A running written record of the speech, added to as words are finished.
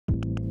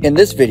In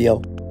this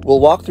video, we'll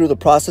walk through the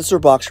processor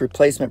box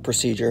replacement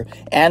procedure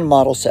and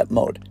model set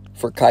mode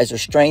for Keiser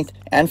Strength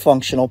and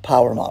Functional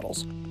Power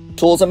models.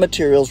 Tools and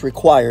materials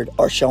required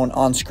are shown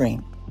on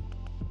screen.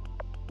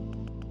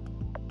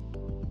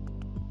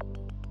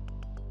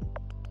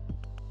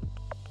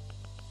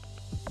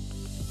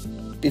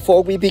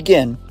 Before we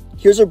begin,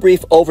 here's a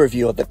brief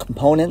overview of the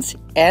components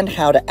and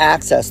how to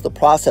access the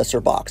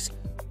processor box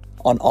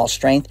on all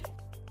strength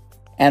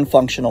and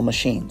functional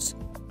machines.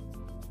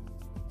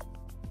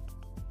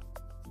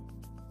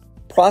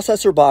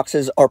 Processor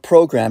boxes are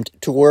programmed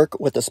to work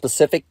with a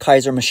specific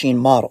Keiser machine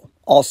model.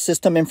 All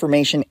system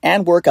information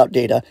and workout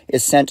data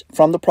is sent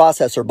from the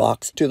processor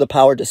box to the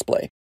power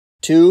display.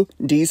 2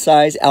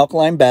 D-size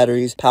alkaline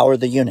batteries power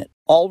the unit.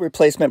 All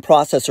replacement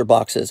processor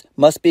boxes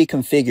must be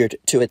configured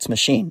to its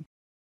machine.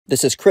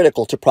 This is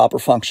critical to proper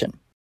function.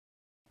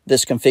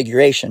 This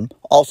configuration,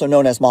 also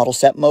known as model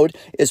set mode,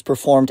 is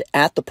performed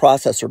at the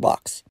processor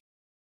box.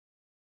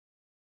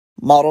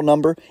 Model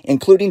number,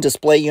 including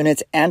display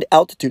units and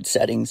altitude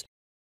settings,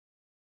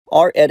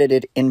 are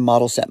edited in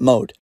model set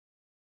mode.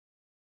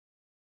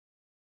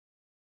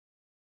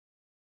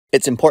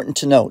 It's important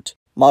to note,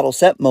 model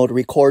set mode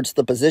records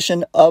the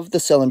position of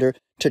the cylinder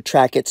to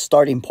track its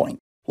starting point.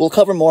 We'll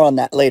cover more on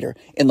that later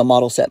in the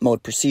model set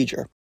mode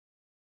procedure.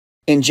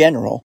 In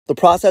general, the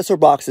processor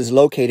box is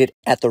located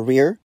at the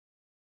rear,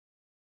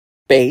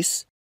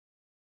 base,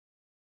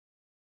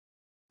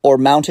 or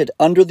mounted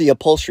under the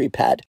upholstery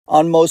pad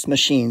on most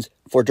machines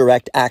for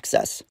direct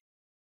access.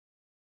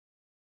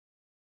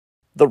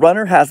 The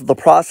runner has the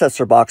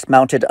processor box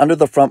mounted under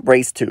the front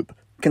brace tube,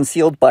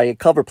 concealed by a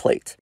cover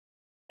plate.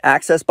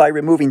 Access by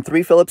removing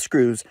 3 Phillips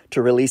screws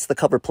to release the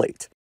cover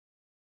plate.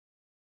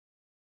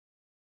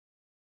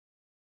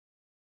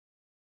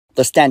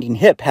 The standing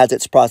hip has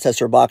its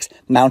processor box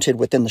mounted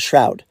within the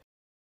shroud.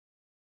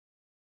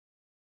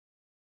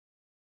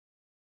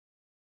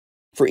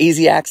 For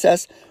easy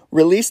access,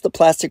 release the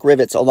plastic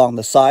rivets along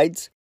the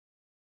sides,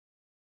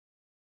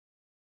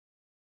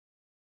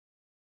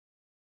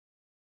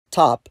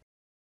 top,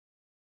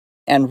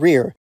 and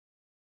rear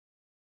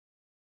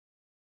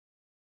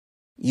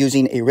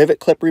using a rivet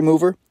clip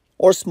remover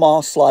or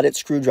small slotted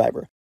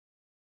screwdriver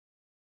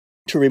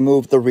to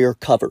remove the rear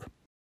cover.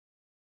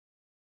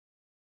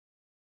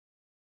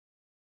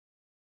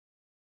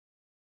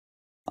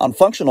 On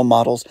functional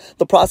models,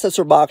 the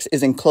processor box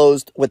is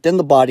enclosed within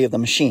the body of the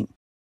machine.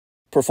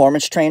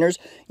 Performance trainers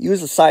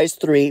use a size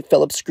 3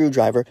 Phillips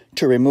screwdriver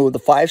to remove the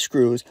 5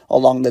 screws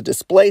along the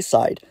display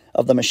side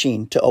of the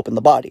machine to open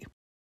the body.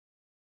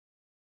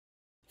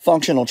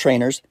 Functional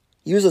trainers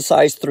use a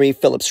size 3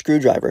 Phillips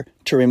screwdriver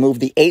to remove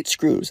the 8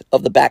 screws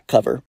of the back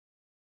cover,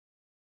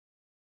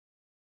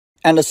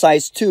 and a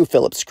size 2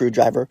 Phillips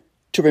screwdriver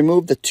to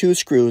remove the 2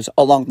 screws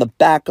along the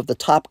back of the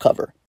top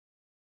cover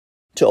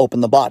to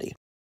open the body.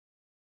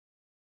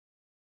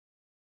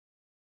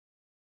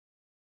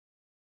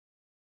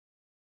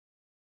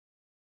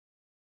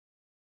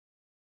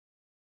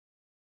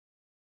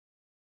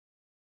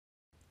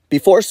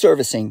 Before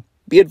servicing,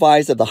 be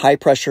advised of the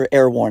high-pressure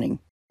air warning.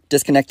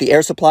 Disconnect the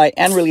air supply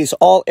and release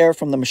all air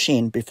from the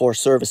machine before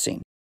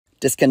servicing.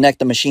 Disconnect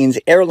the machine's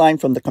air line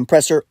from the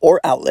compressor or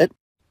outlet.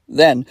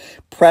 Then,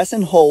 press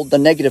and hold the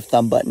negative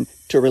thumb button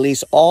to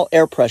release all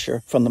air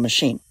pressure from the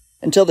machine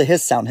until the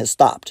hiss sound has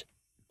stopped.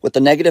 With the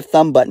negative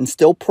thumb button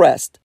still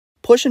pressed,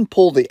 push and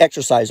pull the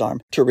exercise arm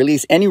to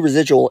release any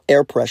residual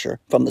air pressure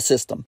from the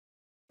system.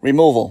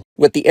 Removal.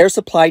 With the air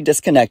supply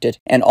disconnected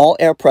and all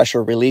air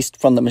pressure released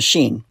from the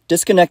machine,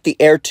 disconnect the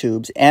air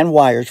tubes and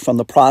wires from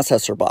the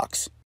processor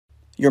box.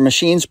 Your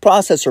machine's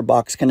processor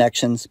box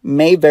connections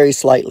may vary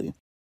slightly.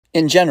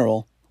 In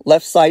general,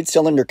 left side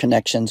cylinder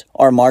connections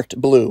are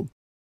marked blue.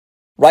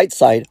 Right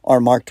side are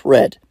marked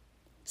red.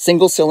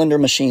 Single cylinder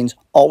machines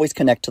always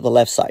connect to the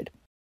left side.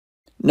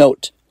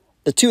 Note,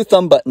 the 2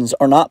 thumb buttons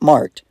are not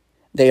marked.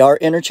 They are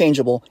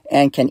interchangeable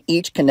and can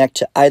each connect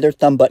to either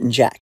thumb button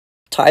jack.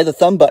 Tie the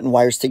thumb button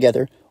wires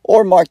together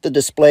or mark the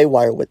display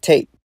wire with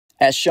tape,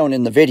 as shown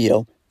in the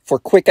video, for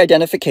quick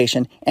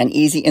identification and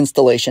easy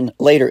installation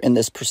later in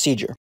this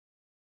procedure.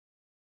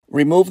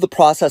 Remove the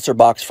processor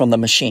box from the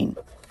machine.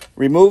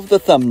 Remove the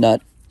thumb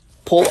nut,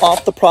 pull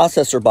off the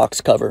processor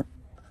box cover,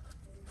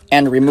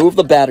 and remove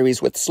the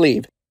batteries with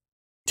sleeve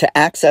to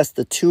access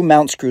the 2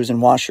 mount screws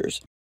and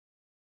washers.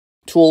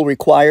 Tool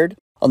required,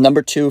 a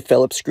number 2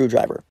 Phillips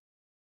screwdriver.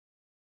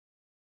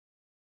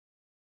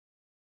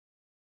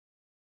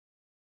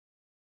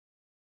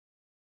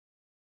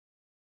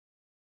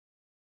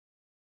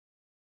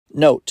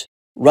 Note,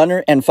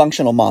 runner and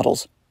functional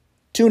models.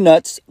 2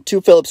 nuts, 2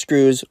 Phillips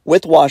screws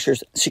with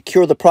washers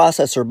secure the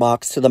processor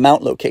box to the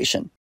mount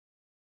location.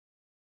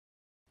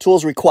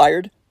 Tools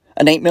required,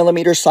 an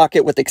 8mm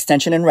socket with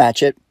extension and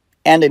ratchet,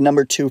 and a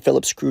number 2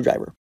 Phillips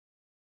screwdriver.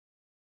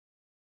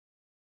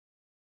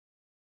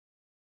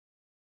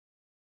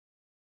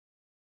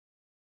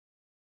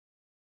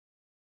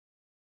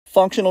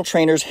 Functional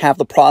trainers have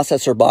the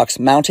processor box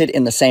mounted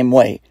in the same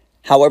way.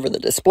 However, the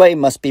display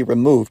must be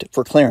removed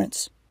for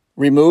clearance.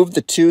 Remove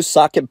the 2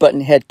 socket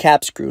button head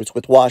cap screws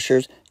with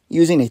washers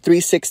using a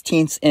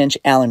 3/16"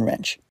 Allen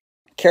wrench.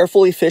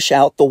 Carefully fish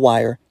out the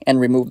wire and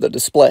remove the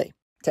display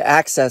to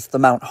access the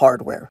mount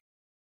hardware.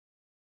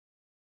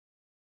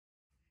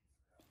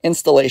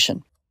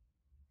 Installation.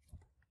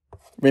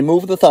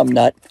 Remove the thumb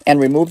nut and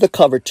remove the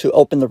cover to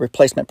open the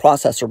replacement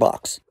processor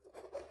box.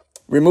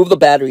 Remove the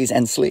batteries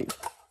and sleeve.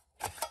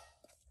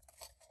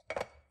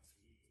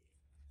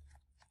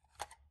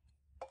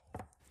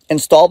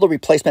 Install the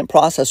replacement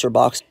processor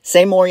box,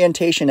 same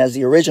orientation as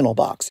the original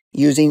box,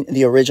 using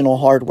the original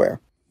hardware.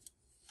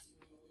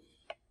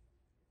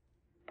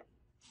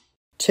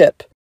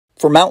 Tip: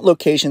 for mount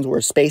locations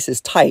where space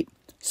is tight,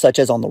 such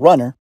as on the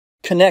runner,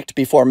 connect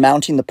before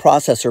mounting the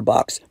processor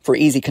box for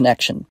easy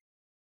connection.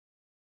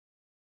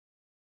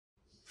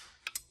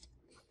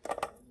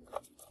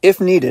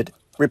 If needed,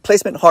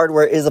 replacement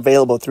hardware is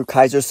available through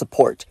Keiser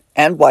support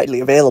and widely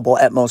available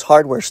at most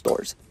hardware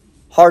stores.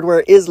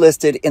 Hardware is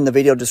listed in the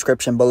video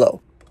description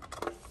below.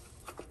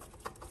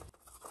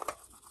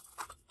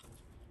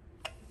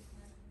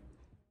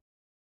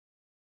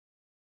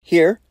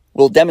 Here,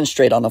 we'll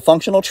demonstrate on a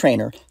functional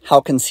trainer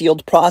how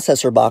concealed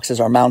processor boxes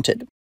are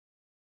mounted.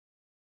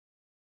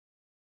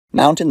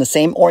 Mount in the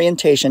same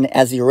orientation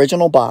as the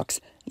original box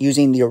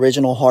using the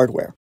original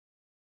hardware.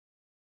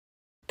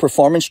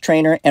 Performance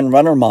trainer and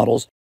runner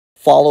models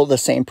follow the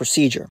same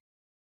procedure.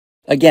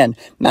 Again,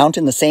 mount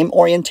in the same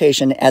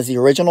orientation as the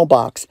original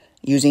box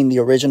using the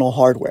original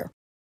hardware.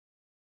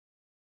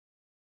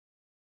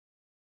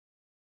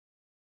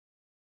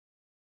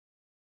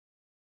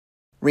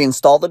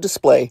 Reinstall the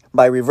display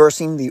by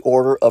reversing the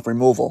order of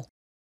removal.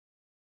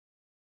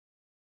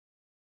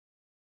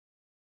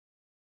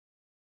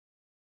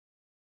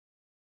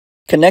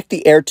 Connect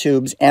the air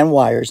tubes and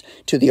wires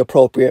to the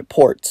appropriate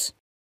ports.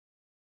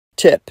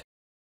 Tip: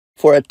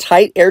 for a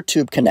tight air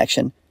tube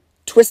connection,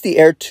 twist the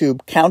air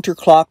tube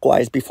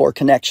counterclockwise before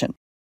connection.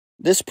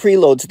 This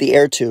preloads the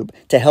air tube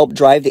to help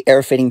drive the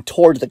air fitting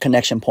toward the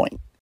connection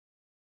point.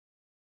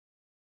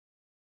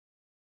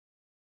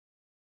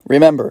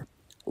 Remember,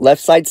 left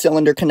side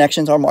cylinder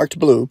connections are marked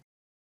blue.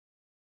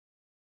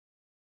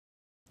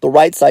 The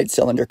right side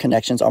cylinder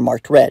connections are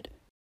marked red.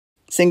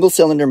 Single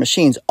cylinder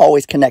machines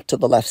always connect to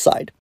the left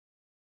side.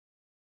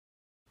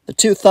 The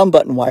two thumb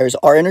button wires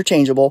are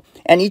interchangeable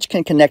and each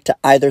can connect to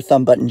either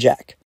thumb button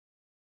jack.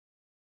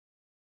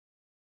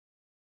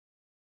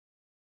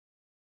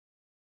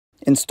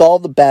 Install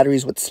the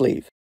batteries with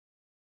sleeve.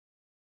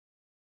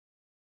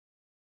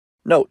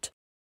 Note: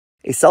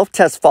 a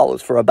self-test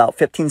follows for about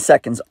 15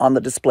 seconds on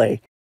the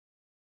display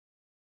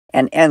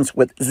and ends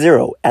with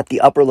 0 at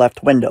the upper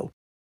left window.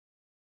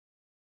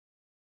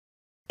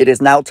 It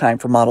is now time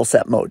for model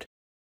set mode.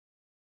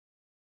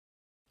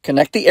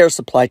 Connect the air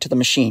supply to the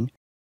machine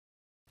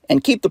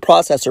and keep the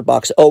processor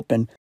box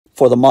open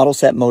for the model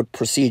set mode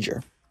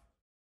procedure.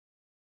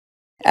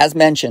 As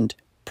mentioned,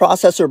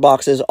 processor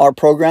boxes are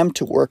programmed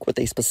to work with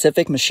a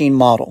specific machine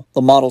model.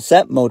 The model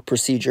set mode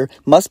procedure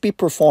must be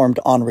performed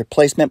on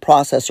replacement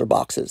processor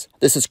boxes.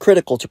 This is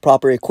critical to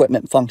proper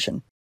equipment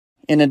function.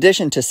 In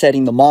addition to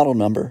setting the model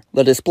number,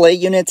 the display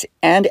units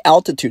and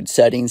altitude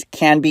settings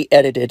can be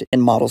edited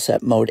in model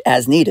set mode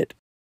as needed.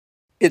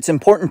 It's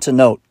important to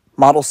note,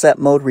 model set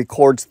mode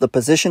records the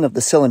position of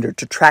the cylinder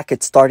to track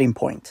its starting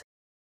point.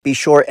 Be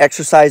sure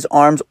exercise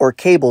arms or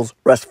cables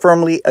rest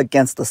firmly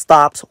against the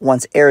stops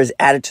once air is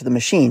added to the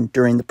machine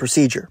during the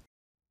procedure.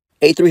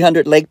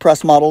 A300 leg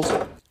press models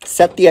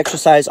set the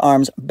exercise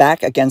arms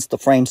back against the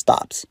frame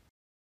stops.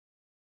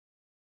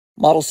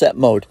 Model set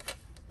mode.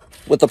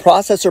 With the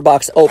processor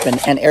box open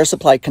and air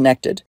supply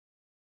connected,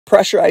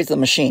 pressurize the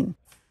machine.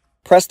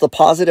 Press the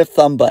positive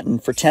thumb button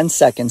for 10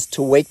 seconds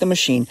to wake the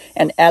machine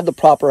and add the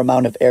proper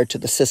amount of air to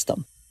the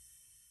system.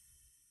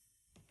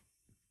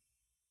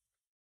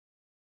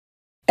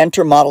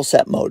 Enter model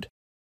set mode.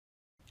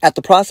 At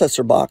the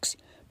processor box,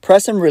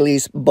 press and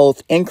release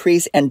both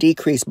increase and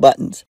decrease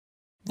buttons.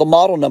 The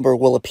model number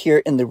will appear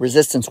in the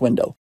resistance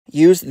window.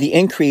 Use the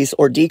increase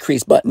or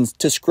decrease buttons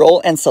to scroll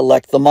and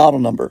select the model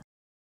number.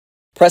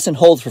 Press and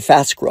hold for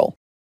fast scroll.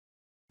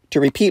 To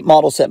repeat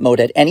model set mode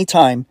at any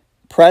time,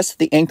 press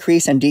the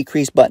increase and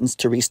decrease buttons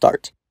to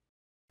restart.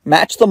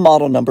 Match the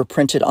model number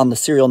printed on the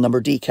serial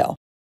number decal.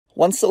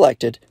 Once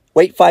selected,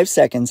 wait 5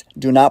 seconds,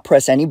 do not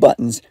press any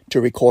buttons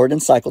to record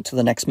and cycle to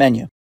the next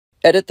menu.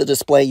 Edit the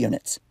display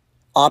units.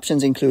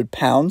 Options include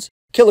pounds,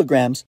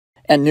 kilograms,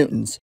 and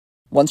newtons.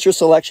 Once your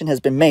selection has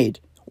been made,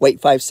 wait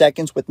 5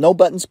 seconds with no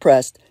buttons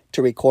pressed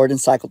to record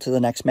and cycle to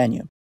the next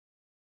menu.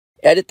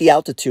 Edit the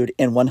altitude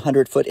in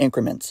 100-foot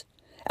increments.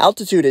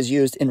 Altitude is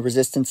used in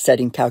resistance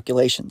setting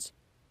calculations.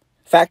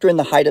 Factor in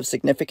the height of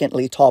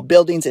significantly tall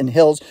buildings and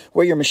hills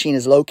where your machine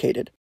is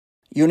located.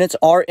 Units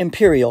are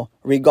imperial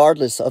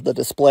regardless of the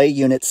display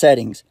unit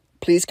settings.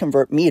 Please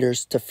convert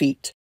meters to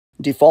feet.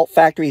 Default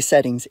factory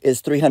settings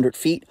is 300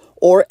 feet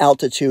or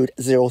altitude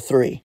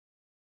 03.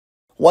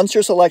 Once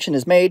your selection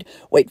is made,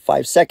 wait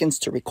 5 seconds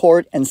to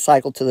record and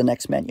cycle to the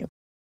next menu.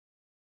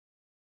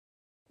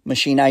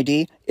 Machine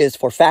ID is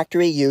for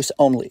factory use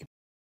only.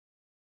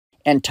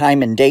 And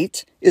time and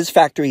date is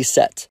factory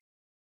set.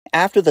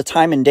 After the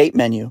time and date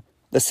menu,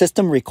 The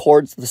system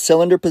records the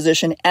cylinder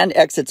position and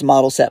exits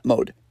model set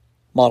mode.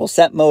 Model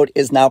set mode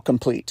is now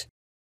complete.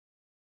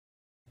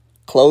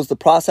 Close the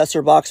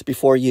processor box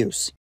before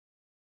use.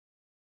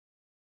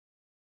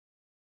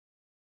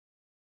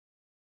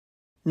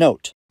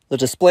 Note: the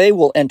display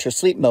will enter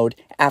sleep mode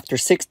after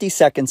 60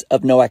 seconds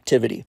of no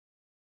activity.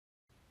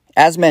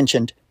 As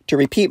mentioned, to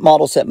repeat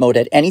model set mode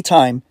at any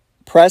time,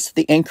 press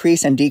the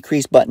increase and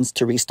decrease buttons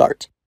to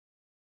restart.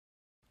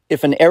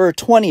 If an error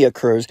 20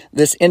 occurs,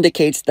 this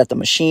indicates that the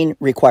machine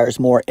requires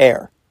more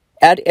air.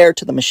 Add air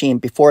to the machine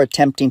before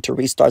attempting to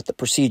restart the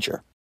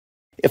procedure.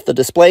 If the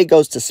display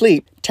goes to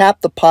sleep, tap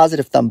the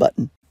positive thumb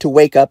button to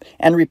wake up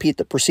and repeat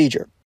the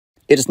procedure.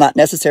 It is not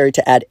necessary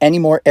to add any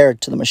more air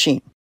to the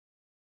machine.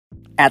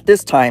 At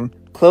this time,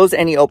 close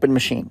any open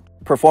machine.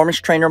 Performance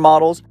trainer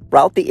models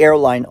route the air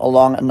line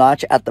along a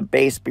notch at the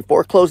base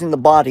before closing the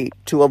body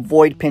to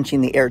avoid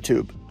pinching the air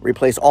tube.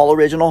 Replace all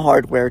original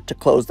hardware to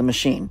close the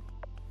machine.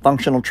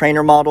 Functional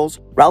trainer models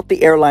route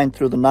the air line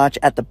through the notch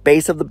at the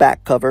base of the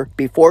back cover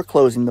before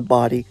closing the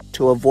body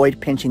to avoid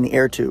pinching the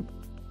air tube.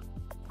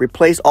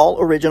 Replace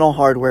all original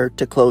hardware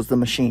to close the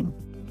machine.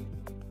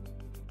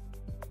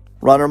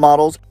 Runner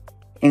models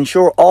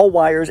ensure all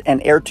wires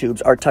and air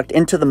tubes are tucked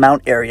into the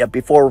mount area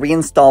before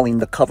reinstalling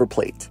the cover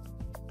plate.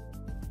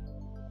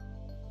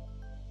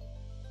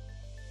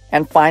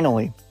 And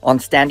finally, on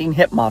standing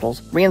hip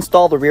models,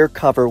 reinstall the rear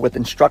cover with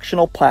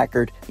instructional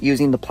placard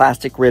using the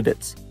plastic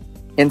rivets.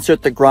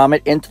 Insert the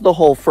grommet into the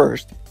hole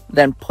first,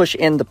 then push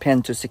in the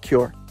pin to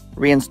secure.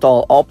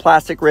 Reinstall all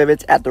plastic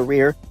rivets at the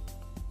rear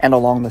and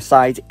along the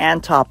sides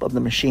and top of the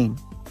machine.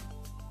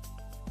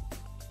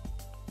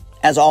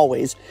 As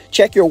always,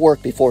 check your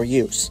work before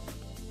use.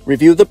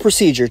 Review the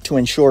procedure to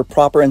ensure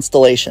proper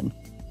installation.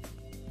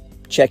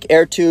 Check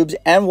air tubes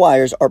and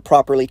wires are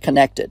properly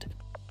connected.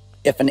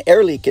 If an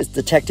air leak is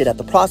detected at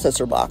the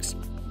processor box,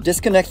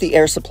 disconnect the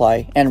air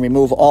supply and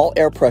remove all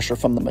air pressure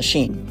from the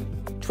machine.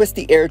 Twist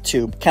the air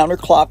tube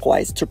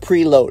counterclockwise to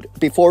preload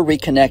before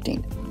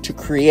reconnecting to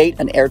create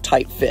an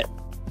airtight fit.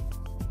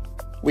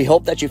 We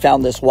hope that you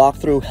found this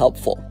walkthrough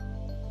helpful.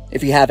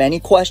 If you have any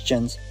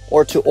questions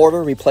or to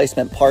order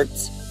replacement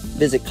parts,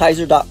 visit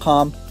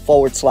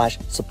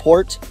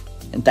keiser.com/support,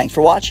 and thanks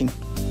for watching.